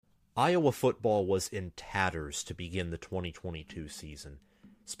Iowa football was in tatters to begin the 2022 season.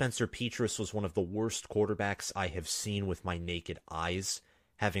 Spencer Petras was one of the worst quarterbacks I have seen with my naked eyes,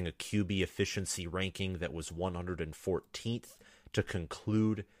 having a QB efficiency ranking that was 114th to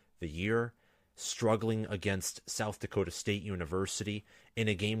conclude the year, struggling against South Dakota State University in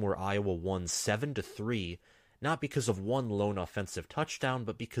a game where Iowa won 7-3, not because of one lone offensive touchdown,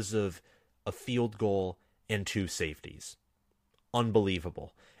 but because of a field goal and 2 safeties.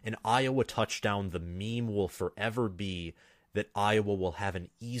 Unbelievable. An Iowa touchdown, the meme will forever be that Iowa will have an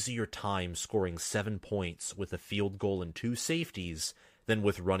easier time scoring 7 points with a field goal and 2 safeties than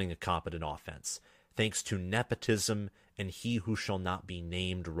with running a competent offense, thanks to nepotism and he who shall not be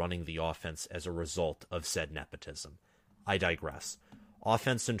named running the offense as a result of said nepotism. I digress.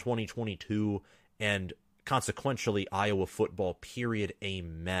 Offense in 2022, and consequentially Iowa football, period,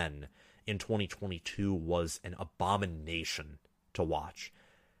 amen, in 2022 was an abomination to watch.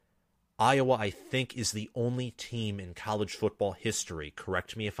 Iowa, I think, is the only team in college football history,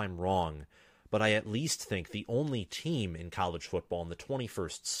 correct me if I'm wrong, but I at least think the only team in college football in the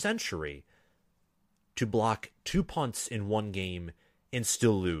 21st century to block 2 punts in one game and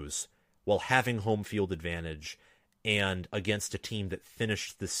still lose while having home field advantage and against a team that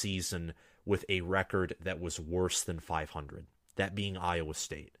finished the season with a record that was worse than 500, that being Iowa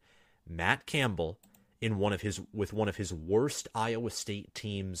State. Matt Campbell, with one of his worst Iowa State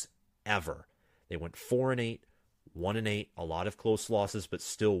teams ever. They went 4-8, 1-8, a lot of close losses, but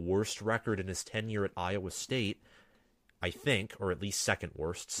still worst record in his tenure at Iowa State, I think, or at least second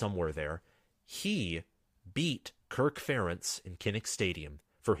worst, somewhere there. He beat Kirk Ferentz in Kinnick Stadium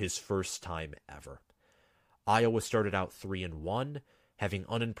for his first time ever. Iowa started out 3-1, having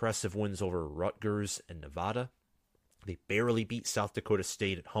unimpressive wins over Rutgers and Nevada. They barely beat South Dakota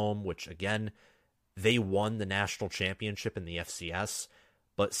State at home, which, again, they won the national championship in the FCS,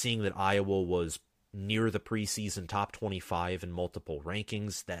 but seeing that Iowa was near the preseason top 25 in multiple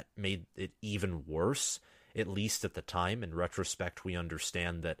rankings, that made it even worse, at least at the time. In retrospect, we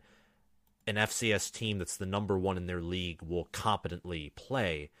understand that an FCS team that's the number one in their league will competently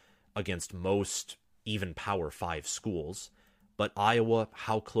play against most even Power 5 schools. But Iowa,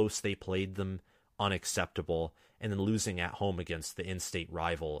 how close they played them, unacceptable. And then losing at home against the in-state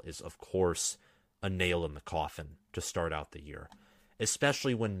rival is, of course, a nail in the coffin to start out the year,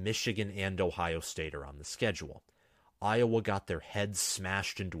 especially when Michigan and Ohio State are on the schedule. Iowa got their heads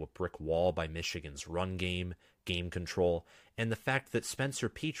smashed into a brick wall by Michigan's run game, game control, and the fact that Spencer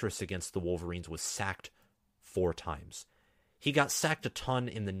Petras against the Wolverines was sacked 4 times. He got sacked a ton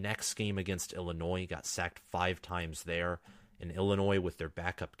in the next game against Illinois, got sacked 5 times there, and Illinois, with their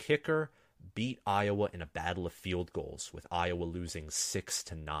backup kicker, beat Iowa in a battle of field goals, with Iowa losing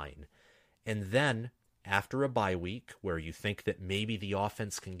 6-9. And then, after a bye week, where you think that maybe the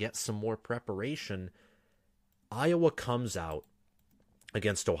offense can get some more preparation, Iowa comes out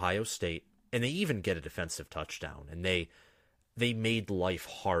against Ohio State, and they even get a defensive touchdown, and they made life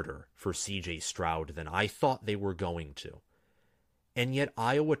harder for C.J. Stroud than I thought they were going to. And yet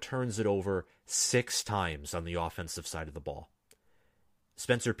Iowa turns it over 6 times on the offensive side of the ball.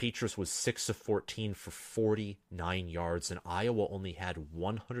 Spencer Petras was 6 of 14 for 49 yards, and Iowa only had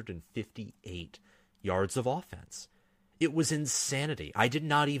 158 yards of offense. It was insanity. I did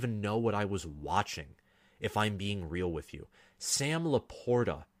not even know what I was watching, if I'm being real with you. Sam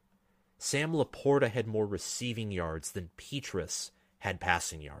Laporta had more receiving yards than Petras had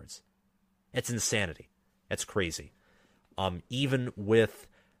passing yards. It's insanity. That's crazy. Even with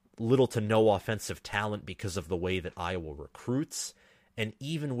little to no offensive talent because of the way that Iowa recruits, and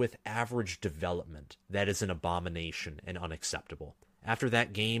even with average development, that is an abomination and unacceptable. After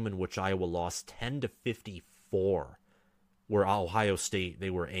that game in which Iowa lost 10-54, where Ohio State, they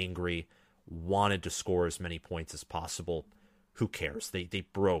were angry, wanted to score as many points as possible, who cares? They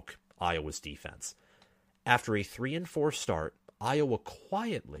broke Iowa's defense. After a 3-4 start, Iowa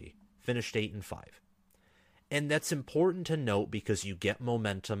quietly finished 8-5. And that's important to note because you get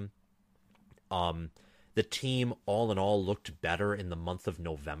momentum. The team, all in all, looked better in the month of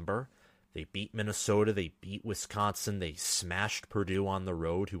November. They beat Minnesota, they beat Wisconsin, they smashed Purdue on the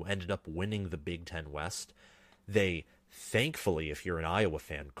road, who ended up winning the Big Ten West. They, thankfully, if you're an Iowa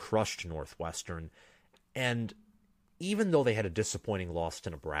fan, crushed Northwestern. And even though they had a disappointing loss to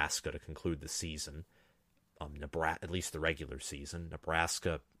Nebraska to conclude the season, at least the regular season,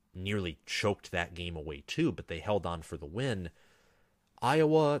 Nebraska nearly choked that game away too, but they held on for the win.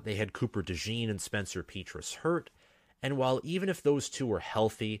 Iowa, they had Cooper DeJean and Spencer Petras hurt, and while even if those two were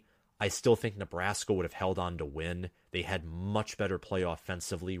healthy, I still think Nebraska would have held on to win. They had much better play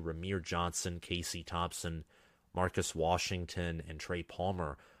offensively. Ramir Johnson, Casey Thompson, Marcus Washington, and Trey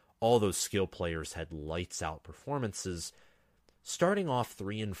Palmer all those skill players had lights out performances. Starting off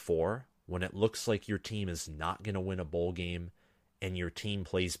 3-4, when it looks like your team is not going to win a bowl game, and your team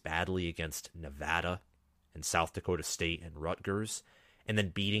plays badly against Nevada and South Dakota State and Rutgers, and then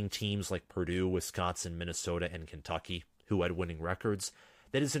beating teams like Purdue, Wisconsin, Minnesota, and Kentucky, who had winning records,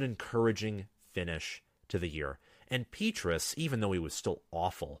 that is an encouraging finish to the year. And Petras, even though he was still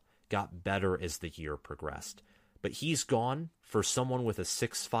awful, got better as the year progressed. But he's gone. For someone with a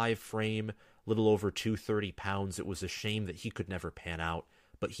 6'5 frame, little over 230 pounds, it was a shame that he could never pan out,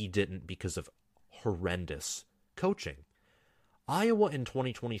 but he didn't because of horrendous coaching. Iowa in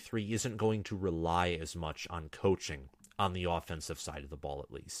 2023 isn't going to rely as much on coaching on the offensive side of the ball,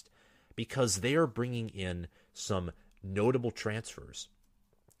 at least, because they are bringing in some notable transfers,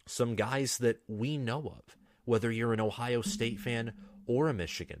 some guys that we know of, whether you're an Ohio State fan or a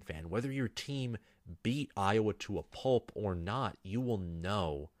Michigan fan, whether your team beat Iowa to a pulp or not, you will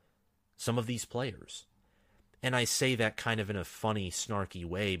know some of these players. And I say that kind of in a funny, snarky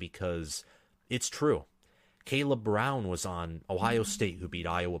way because it's true. Caleb Brown was on Ohio State, who beat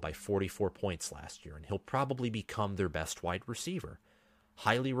Iowa by 44 points last year, and he'll probably become their best wide receiver.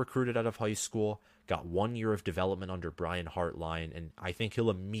 Highly recruited out of high school, got 1 year of development under Brian Hartline, and I think he'll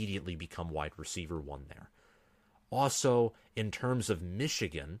immediately become wide receiver one there. Also, in terms of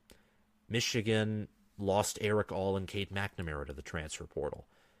Michigan lost Eric All and Cade McNamara to the transfer portal,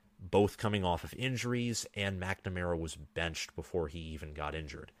 both coming off of injuries, and McNamara was benched before he even got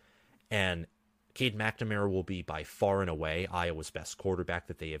injured. And Cade McNamara will be by far and away Iowa's best quarterback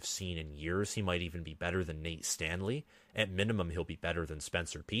that they have seen in years. He might even be better than Nate Stanley. At minimum, he'll be better than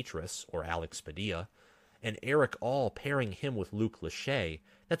Spencer Petras or Alex Padilla. And Eric All, pairing him with Luke Lachey,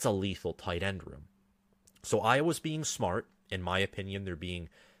 that's a lethal tight end room. So Iowa's being smart. In my opinion, they're being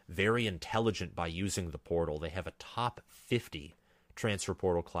very intelligent by using the portal. They have a top 50 transfer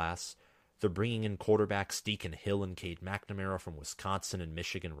portal class. They're bringing in quarterbacks Deacon Hill and Cade McNamara from Wisconsin and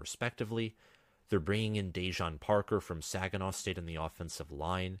Michigan, respectively. They're bringing in Dejon Parker from Saginaw State in the offensive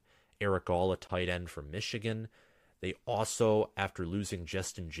line, Eric All, a tight end from Michigan. They also, after losing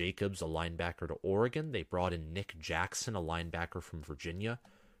Justin Jacobs, a linebacker to Oregon, they brought in Nick Jackson, a linebacker from Virginia,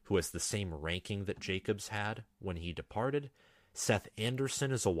 who has the same ranking that Jacobs had when he departed. Seth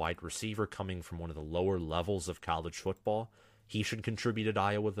Anderson is a wide receiver coming from one of the lower levels of college football. He should contribute at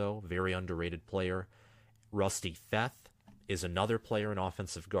Iowa, though. Very underrated player. Rusty Theth is another player, an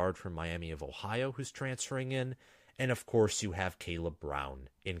offensive guard from Miami of Ohio, who's transferring in. And, of course, you have Caleb Brown,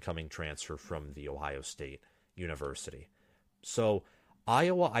 incoming transfer from the Ohio State University. So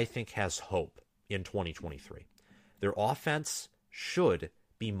Iowa, I think, has hope in 2023. Their offense should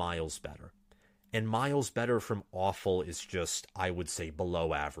be miles better. And miles better from awful is just, I would say,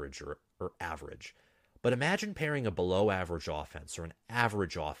 below average or average. But imagine pairing a below average offense or an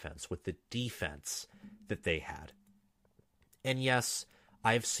average offense with the defense that they had. And yes,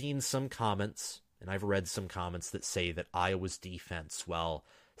 I've seen some comments, and I've read some comments that say that Iowa's defense, well,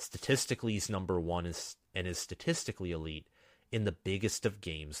 statistically is number one and is statistically elite in the biggest of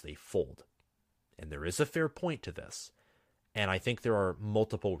games they fold. And there is a fair point to this. And I think there are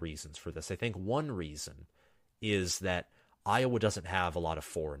multiple reasons for this. I think one reason is that Iowa doesn't have a lot of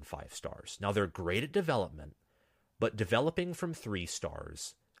 4 and 5 stars. Now, they're great at development, but developing from 3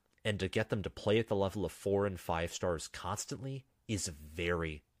 stars and to get them to play at the level of 4 and 5 stars constantly is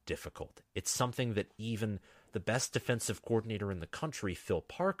very difficult. It's something that even the best defensive coordinator in the country, Phil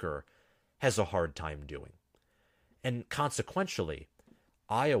Parker, has a hard time doing. And consequentially,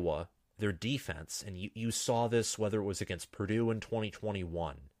 Iowa, their defense, and you saw this whether it was against Purdue in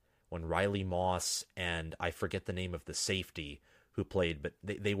 2021, when Riley Moss and I forget the name of the safety who played, but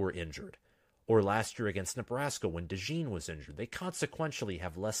they were injured. Or last year against Nebraska when DeJean was injured. They consequentially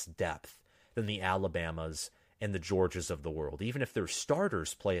have less depth than the Alabamas and the Georgias of the world, even if their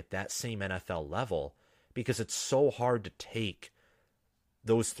starters play at that same NFL level, because it's so hard to take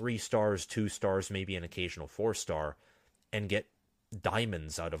those 3 stars, 2 stars, maybe an occasional 4-star, and get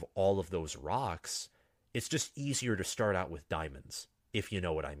diamonds out of all of those rocks. It's just easier to start out with diamonds, if you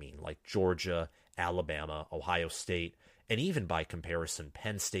know what I mean, like Georgia, Alabama, Ohio State, and even by comparison,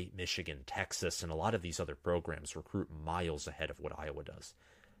 Penn State, Michigan, Texas, and a lot of these other programs recruit miles ahead of what Iowa does.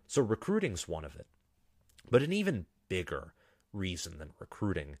 So recruiting's one of it. But an even bigger reason than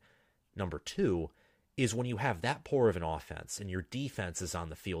recruiting, number 2, is when you have that poor of an offense and your defense is on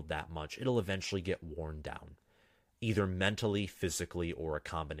the field that much, it'll eventually get worn down, either mentally, physically, or a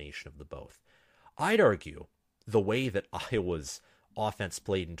combination of the both. I'd argue the way that Iowa's offense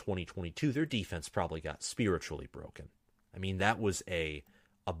played in 2022, their defense probably got spiritually broken. I mean, that was a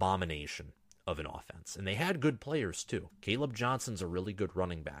abomination of an offense. And they had good players, too. Caleb Johnson's a really good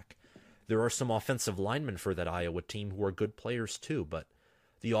running back. There are some offensive linemen for that Iowa team who are good players, too, but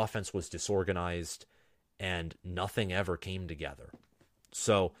the offense was disorganized and nothing ever came together.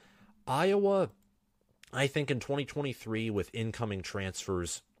 So Iowa, I think in 2023, with incoming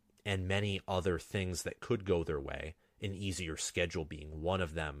transfers and many other things that could go their way, an easier schedule being one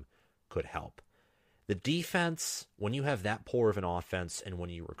of them, could help. The defense, when you have that poor of an offense and when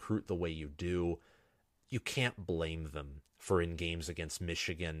you recruit the way you do, you can't blame them for in games against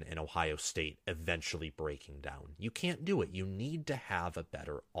Michigan and Ohio State eventually breaking down. You can't do it. You need to have a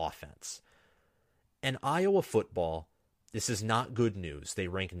better offense. And Iowa football, this is not good news. They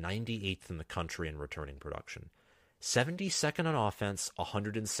rank 98th in the country in returning production. 72nd on offense,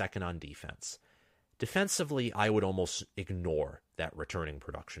 102nd on defense. Defensively, I would almost ignore that returning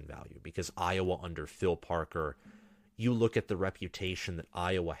production value because Iowa under Phil Parker, you look at the reputation that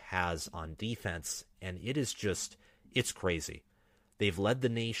Iowa has on defense, and it is just, it's crazy. They've led the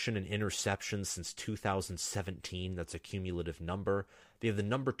nation in interceptions since 2017. That's a cumulative number. They have the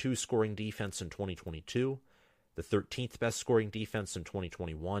number 2 scoring defense in 2022, the 13th best scoring defense in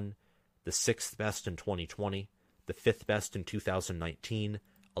 2021, the 6th best in 2020, the 5th best in 2019,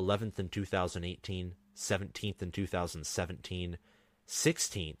 11th in 2018, 17th in 2017,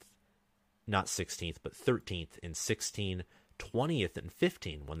 16th, not 16th, but 13th in 16, 20th in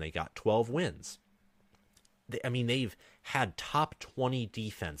 15 when they got 12 wins. They've had top 20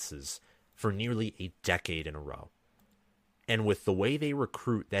 defenses for nearly a decade in a row. And with the way they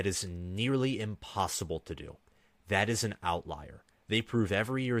recruit, that is nearly impossible to do. That is an outlier. They prove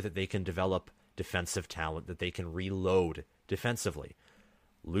every year that they can develop defensive talent, that they can reload defensively.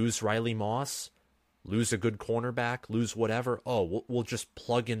 Lose Riley Moss, lose a good cornerback, lose whatever. Oh, we'll just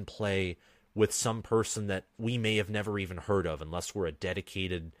plug and play with some person that we may have never even heard of unless we're a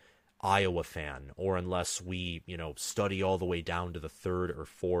dedicated Iowa fan or unless we, study all the way down to the 3rd or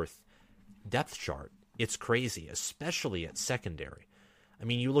 4th depth chart. It's crazy, especially at secondary.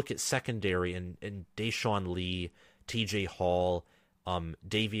 You look at secondary and Deshaun Lee, TJ Hall,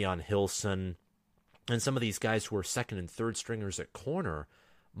 Davion Hilson, and some of these guys who are 2nd and 3rd stringers at corner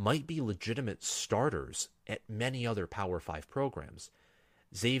might be legitimate starters at many other Power 5 programs.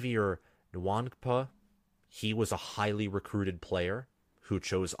 Xavier Nwankpa, he was a highly recruited player who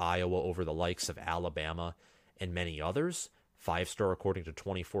chose Iowa over the likes of Alabama and many others. 5-star according to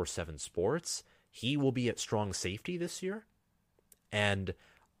 24/7 Sports. He will be at strong safety this year. And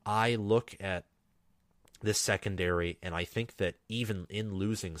I look at this secondary, and I think that even in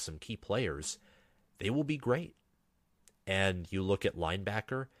losing some key players, they will be great. And you look at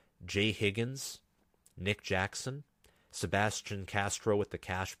linebacker, Jay Higgins, Nick Jackson, Sebastian Castro at the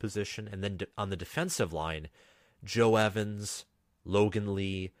cash position, and then on the defensive line, Joe Evans, Logan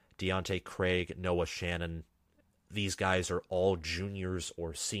Lee, Deontay Craig, Noah Shannon. These guys are all juniors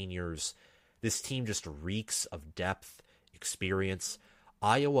or seniors. This team just reeks of depth, experience.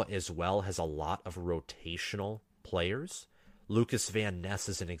 Iowa as well has a lot of rotational players. Lucas Van Ness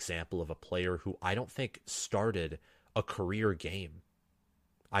is an example of a player who I don't think started a career game.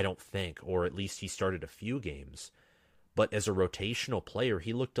 I don't think, or at least he started a few games. But as a rotational player,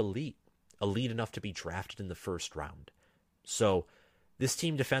 he looked elite enough to be drafted in the 1st round. So this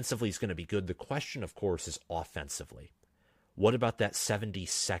team defensively is going to be good. The question, of course, is offensively. What about that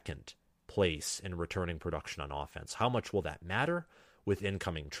 72nd place in returning production on offense? How much will that matter with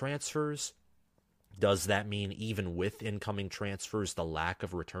incoming transfers? Does that mean even with incoming transfers, the lack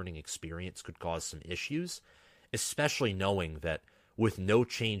of returning experience could cause some issues? Especially knowing that with no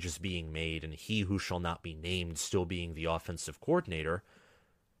changes being made and he who shall not be named still being the offensive coordinator,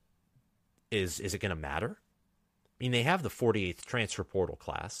 is it going to matter? They have the 48th transfer portal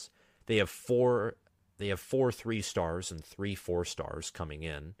class. They have four 3-stars and 3 4-stars coming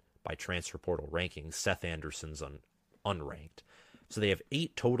in by transfer portal rankings. Seth Anderson's unranked. So they have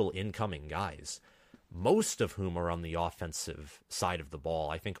 8 total incoming guys, most of whom are on the offensive side of the ball.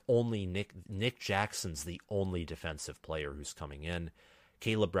 I think only Nick Jackson's the only defensive player who's coming in.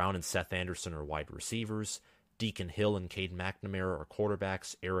 Caleb Brown and Seth Anderson are wide receivers. Deacon Hill and Cade McNamara are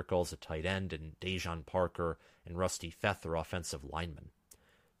quarterbacks. Eric Gall's a tight end, and Dejan Parker and Rusty Feth are offensive linemen.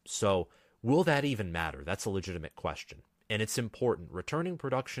 So will that even matter? That's a legitimate question. And it's important. Returning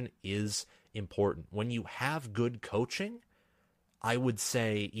production is important. When you have good coaching, I would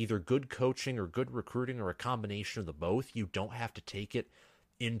say either good coaching or good recruiting or a combination of the both, you don't have to take it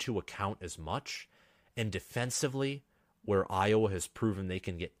into account as much. And defensively, where Iowa has proven they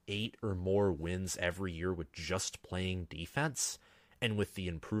can get 8 or more wins every year with just playing defense, and with the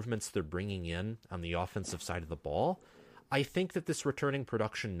improvements they're bringing in on the offensive side of the ball, I think that this returning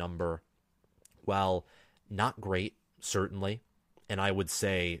production number While not great, certainly, and I would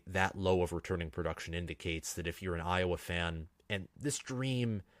say that low of returning production indicates that if you're an Iowa fan, and this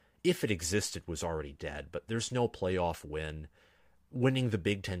dream, if it existed, was already dead, but there's no playoff win. Winning the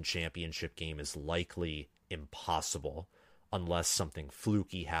Big Ten championship game is likely impossible unless something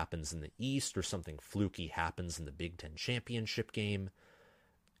fluky happens in the East or something fluky happens in the Big Ten championship game.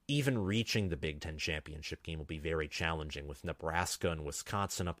 Even reaching the Big Ten championship game will be very challenging with Nebraska and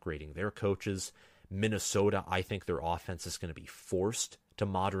Wisconsin upgrading their coaches. Minnesota, I think their offense is going to be forced to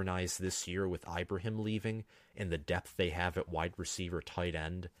modernize this year with Ibrahim leaving and the depth they have at wide receiver, tight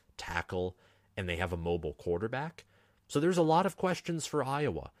end, tackle, and they have a mobile quarterback. So there's a lot of questions for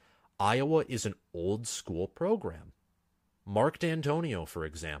Iowa. Iowa is an old school program. Mark D'Antonio, for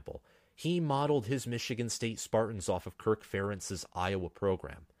example, he modeled his Michigan State Spartans off of Kirk Ferentz's Iowa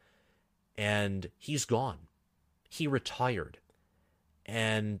program. And he's gone. He retired.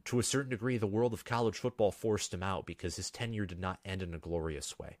 And to a certain degree, the world of college football forced him out because his tenure did not end in a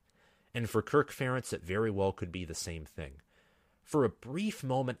glorious way. And for Kirk Ferentz, it very well could be the same thing. For a brief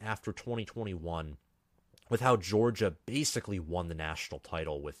moment after 2021, with how Georgia basically won the national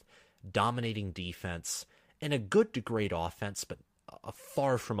title with dominating defense and a good to great offense, but a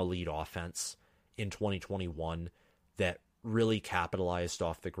far from elite offense in 2021 that really capitalized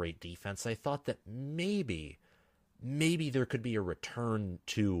off the great defense, I thought that maybe there could be a return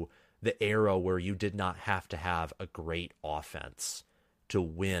to the era where you did not have to have a great offense to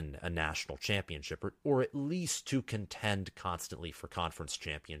win a national championship, or at least to contend constantly for conference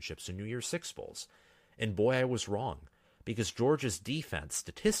championships and New Year's Six Bowls. And boy, I was wrong, because Georgia's defense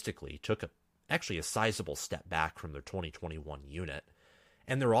statistically took actually a sizable step back from their 2021 unit,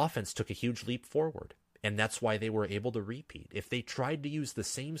 and their offense took a huge leap forward, and that's why they were able to repeat. If they tried to use the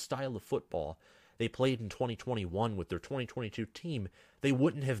same style of football they played in 2021 with their 2022 team, they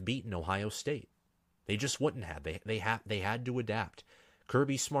wouldn't have beaten Ohio State. They just wouldn't have. They had to adapt.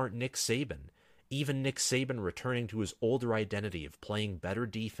 Kirby Smart, Nick Saban, even Nick Saban returning to his older identity of playing better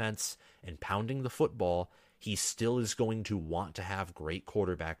defense and pounding the football, he still is going to want to have great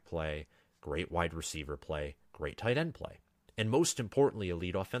quarterback play, great wide receiver play, great tight end play, and most importantly,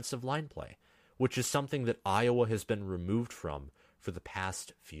 elite offensive line play, which is something that Iowa has been removed from for the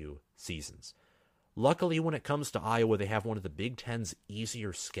past few seasons. Luckily, when it comes to Iowa, they have one of the Big Ten's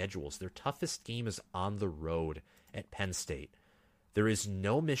easier schedules. Their toughest game is on the road at Penn State. There is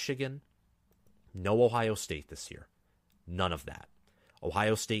no Michigan, no Ohio State this year. None of that.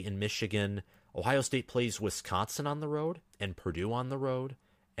 Ohio State and Michigan. Ohio State plays Wisconsin on the road and Purdue on the road,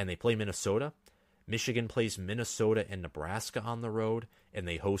 and they play Minnesota. Michigan plays Minnesota and Nebraska on the road, and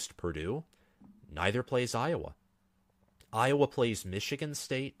they host Purdue. Neither plays Iowa. Iowa plays Michigan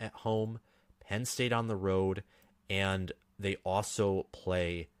State at home, Penn State on the road, and they also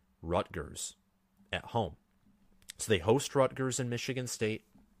play Rutgers at home. So they host Rutgers and Michigan State,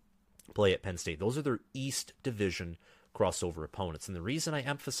 play at Penn State. Those are their East Division crossover opponents. And the reason I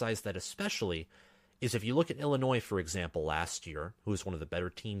emphasize that especially is if you look at Illinois, for example, last year, who was one of the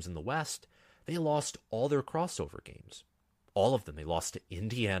better teams in the West, they lost all their crossover games. All of them. They lost to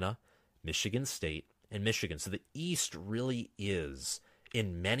Indiana, Michigan State, and Michigan. So the East really is,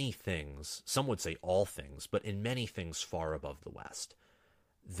 in many things, some would say all things, but in many things far above the West.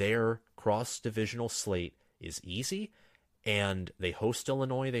 Their cross-divisional slate is easy, and they host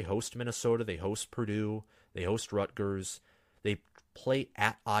Illinois, they host Minnesota, they host Purdue, they host Rutgers. They play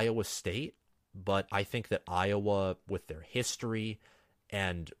at Iowa State, but I think that Iowa, with their history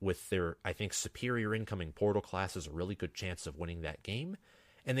and with their, I think, superior incoming portal class, has a really good chance of winning that game.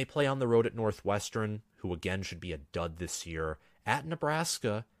 And they play on the road at Northwestern, who again should be a dud this year. At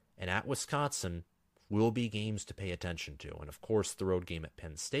Nebraska and at Wisconsin will be games to pay attention to. And of course, the road game at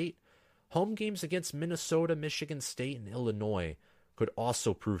Penn State. Home games against Minnesota, Michigan State, and Illinois could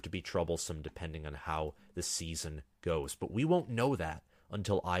also prove to be troublesome depending on how the season goes. But we won't know that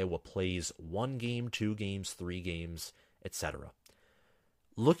until Iowa plays 1 game, 2 games, 3 games, etc.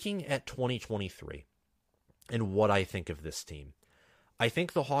 Looking at 2023 and what I think of this team, I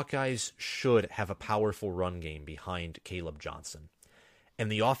think the Hawkeyes should have a powerful run game behind Caleb Johnson.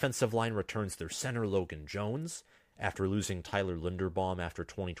 And the offensive line returns their center, Logan Jones, after losing Tyler Linderbaum after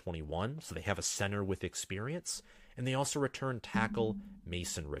 2021, so they have a center with experience, and they also return tackle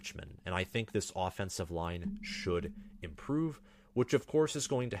Mason Richman. And I think this offensive line should improve, which of course is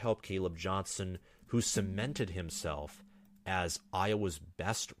going to help Caleb Johnson, who cemented himself as Iowa's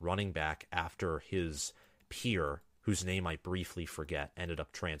best running back after his peer, whose name I briefly forget, ended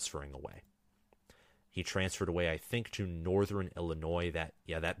up transferring away. He transferred away, I think, to Northern Illinois,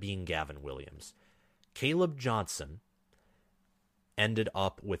 that being Gavin Williams. Caleb Johnson ended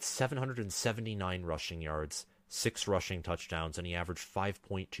up with 779 rushing yards, 6 rushing touchdowns, and he averaged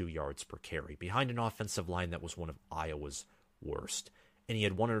 5.2 yards per carry, behind an offensive line that was one of Iowa's worst. And he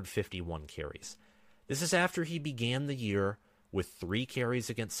had 151 carries. This is after he began the year with 3 carries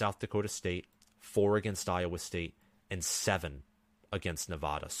against South Dakota State, 4 against Iowa State, and 7 against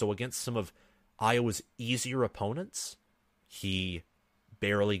Nevada. So against some of Iowa's easier opponents, he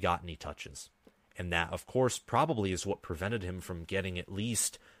barely got any touches. And that, of course, probably is what prevented him from getting at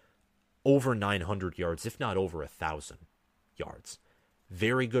least over 900 yards, if not over 1,000 yards.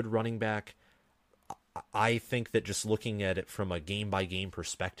 Very good running back. I think that just looking at it from a game-by-game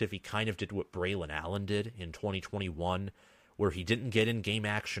perspective, he kind of did what Braylon Allen did in 2021, where he didn't get in game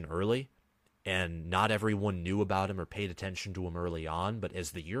action early, and not everyone knew about him or paid attention to him early on, but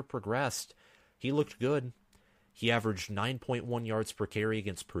as the year progressed, he looked good. He averaged 9.1 yards per carry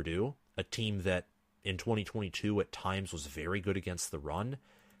against Purdue, a team that in 2022 at times was very good against the run.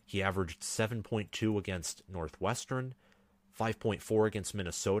 He averaged 7.2 against Northwestern, 5.4 against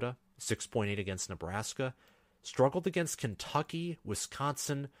Minnesota, 6.8 against Nebraska, struggled against Kentucky,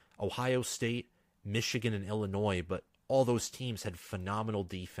 Wisconsin, Ohio State, Michigan, and Illinois, but all those teams had phenomenal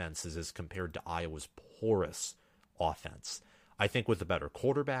defenses as compared to Iowa's porous offense. I think with a better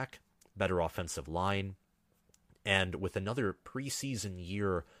quarterback, better offensive line, and with another preseason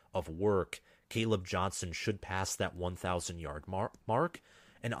year of work, Caleb Johnson should pass that 1,000-yard mark,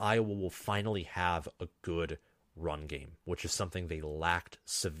 and Iowa will finally have a good run game, which is something they lacked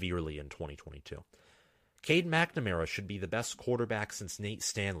severely in 2022. Cade McNamara should be the best quarterback since Nate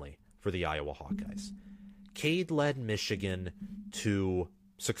Stanley for the Iowa Hawkeyes. Cade led Michigan to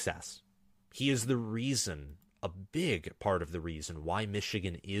success. He is the reason, a big part of the reason, why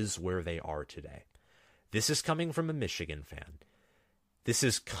Michigan is where they are today. This is coming from a Michigan fan. This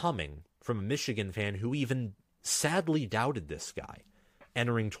is coming from a Michigan fan who even sadly doubted this guy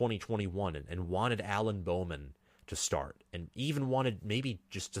entering 2021 and wanted Alan Bowman to start, and even wanted maybe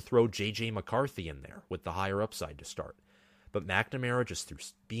just to throw J.J. McCarthy in there with the higher upside to start. But McNamara, just through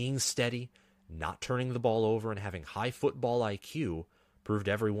being steady, not turning the ball over, and having high football IQ, proved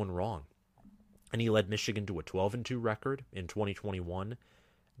everyone wrong. And he led Michigan to a 12-2 record in 2021,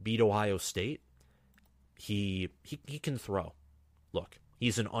 beat Ohio State. He can throw. Look,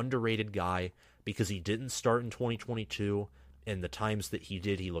 he's an underrated guy because he didn't start in 2022, and the times that he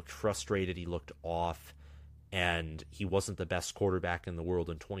did, he looked frustrated, he looked off, and he wasn't the best quarterback in the world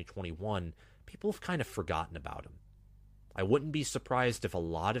in 2021. People have kind of forgotten about him. I wouldn't be surprised if a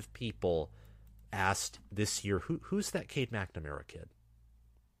lot of people asked this year, who's that Cade McNamara kid?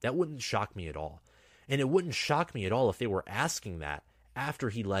 That wouldn't shock me at all. And it wouldn't shock me at all if they were asking that after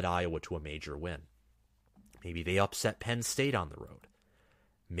he led Iowa to a major win. Maybe they upset Penn State on the road.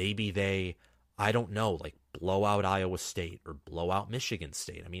 Maybe they, I don't know, like blow out Iowa State or blow out Michigan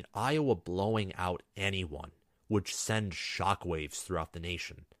State. I mean, Iowa blowing out anyone would send shockwaves throughout the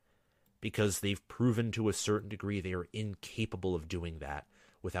nation because they've proven to a certain degree they are incapable of doing that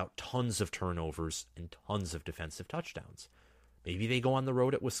without tons of turnovers and tons of defensive touchdowns. Maybe they go on the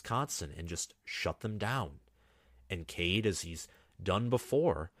road at Wisconsin and just shut them down. And Cade, as he's done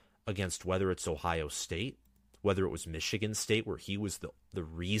before, against whether it's Ohio State, whether it was Michigan State, where he was the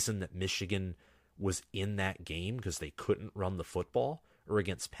reason that Michigan was in that game because they couldn't run the football, or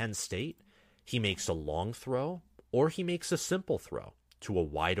against Penn State, he makes a long throw, or he makes a simple throw to a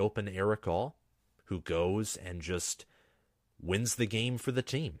wide-open Eric All, who goes and just wins the game for the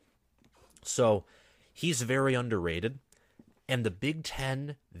team. So he's very underrated. And the Big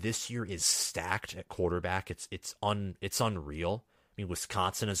Ten this year is stacked at quarterback. It's unreal. I mean,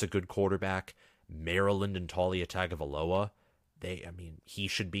 Wisconsin is a good quarterback. Maryland and Taulia Tagovailoa, he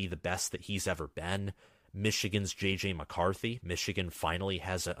should be the best that he's ever been. Michigan's J.J. McCarthy. Michigan finally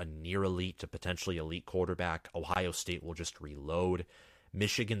has a near elite to potentially elite quarterback. Ohio State will just reload.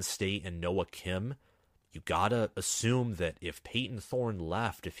 Michigan State and Noah Kim. You gotta assume that if Peyton Thorne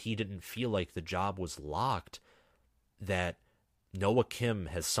left, if he didn't feel like the job was locked, that Noah Kim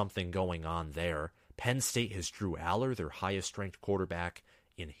has something going on there. Penn State has Drew Aller, their highest-ranked quarterback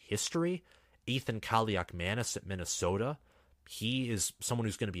in history. Ethan Kaliakmanis at Minnesota. He is someone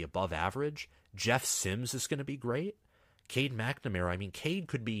who's going to be above average. Jeff Sims is going to be great. Cade McNamara, Cade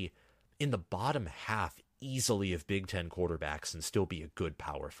could be in the bottom half easily of Big Ten quarterbacks and still be a good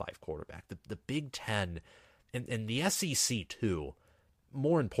Power 5 quarterback. The Big Ten and the SEC too,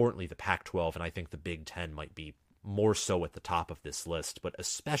 more importantly the Pac-12, and I think the Big Ten might be more so at the top of this list, but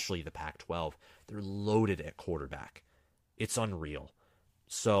especially the Pac-12, they're loaded at quarterback. It's unreal.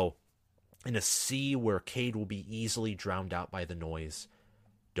 So in a sea where Cade will be easily drowned out by the noise,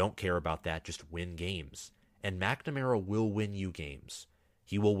 don't care about that, just win games. And McNamara will win you games.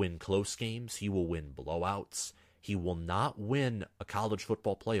 He will win close games. He will win blowouts. He will not win a college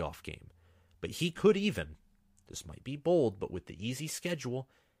football playoff game. But he could even, this might be bold, but with the easy schedule,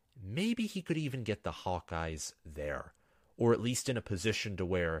 maybe he could even get the Hawkeyes there. Or at least in a position to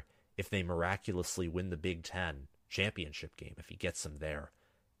where if they miraculously win the Big Ten championship game, if he gets them there,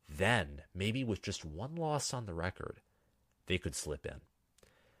 then maybe with just one loss on the record, they could slip in.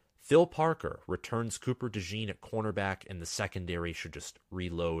 Phil Parker returns Cooper DeJean at cornerback, and the secondary should just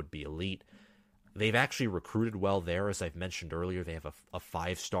reload, be elite. They've actually recruited well there, as I've mentioned earlier. They have a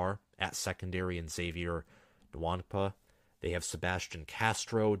 5-star at secondary in Xavier Nwankpa. They have Sebastian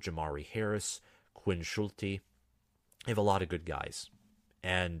Castro, Jamari Harris, Quinn Schulte. They have a lot of good guys.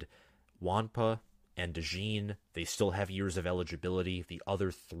 And Nwankpa and DeJean, they still have years of eligibility. The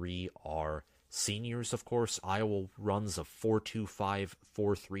other 3 are seniors, of course. Iowa runs a 4-2-5,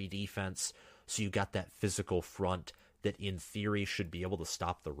 4-3 defense, so you got that physical front that in theory should be able to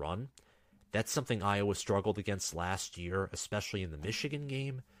stop the run. That's something Iowa struggled against last year, especially in the Michigan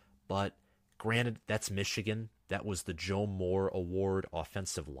game, but granted, that's Michigan. That was the Joe Moore Award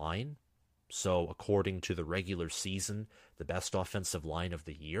offensive line, so according to the regular season, the best offensive line of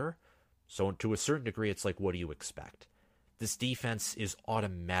the year. So to a certain degree, it's like, what do you expect? This defense is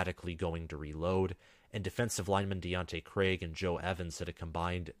automatically going to reload, and defensive lineman Deontay Craig and Joe Evans had a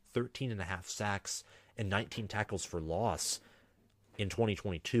combined 13.5 sacks and 19 tackles for loss in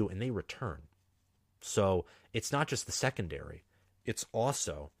 2022, and they return. So it's not just the secondary, it's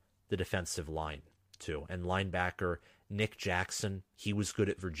also the defensive line, too. And linebacker Nick Jackson, he was good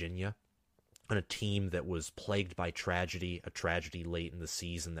at Virginia on a team that was plagued by tragedy, a tragedy late in the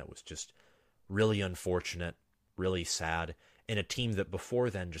season that was just really unfortunate, really sad, and a team that before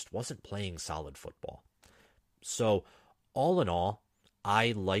then just wasn't playing solid football. So, all in all,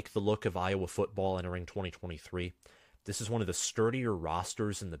 I like the look of Iowa football entering 2023. This is one of the sturdier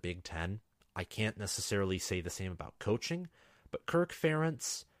rosters in the Big Ten. I can't necessarily say the same about coaching, but Kirk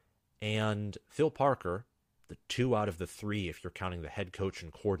Ferentz and Phil Parker, the 2 out of the 3, if you're counting the head coach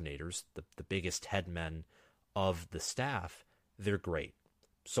and coordinators, the biggest head men of the staff, they're great.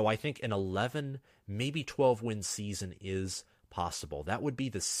 So I think an 11, maybe 12-win season is possible. That would be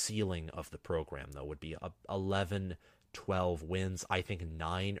the ceiling of the program, though, would be 11, 12 wins. I think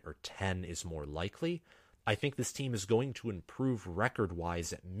 9 or 10 is more likely. I think this team is going to improve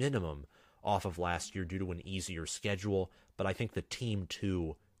record-wise at minimum off of last year due to an easier schedule, but I think the team,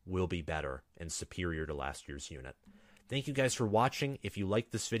 too, will be better and superior to last year's unit. Thank you guys for watching. If you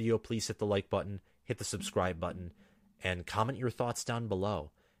liked this video, please hit the like button, hit the subscribe button, and comment your thoughts down below.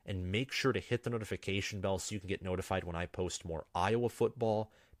 And make sure to hit the notification bell so you can get notified when I post more Iowa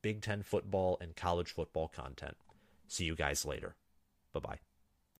football, Big Ten football, and college football content. See you guys later. Bye-bye.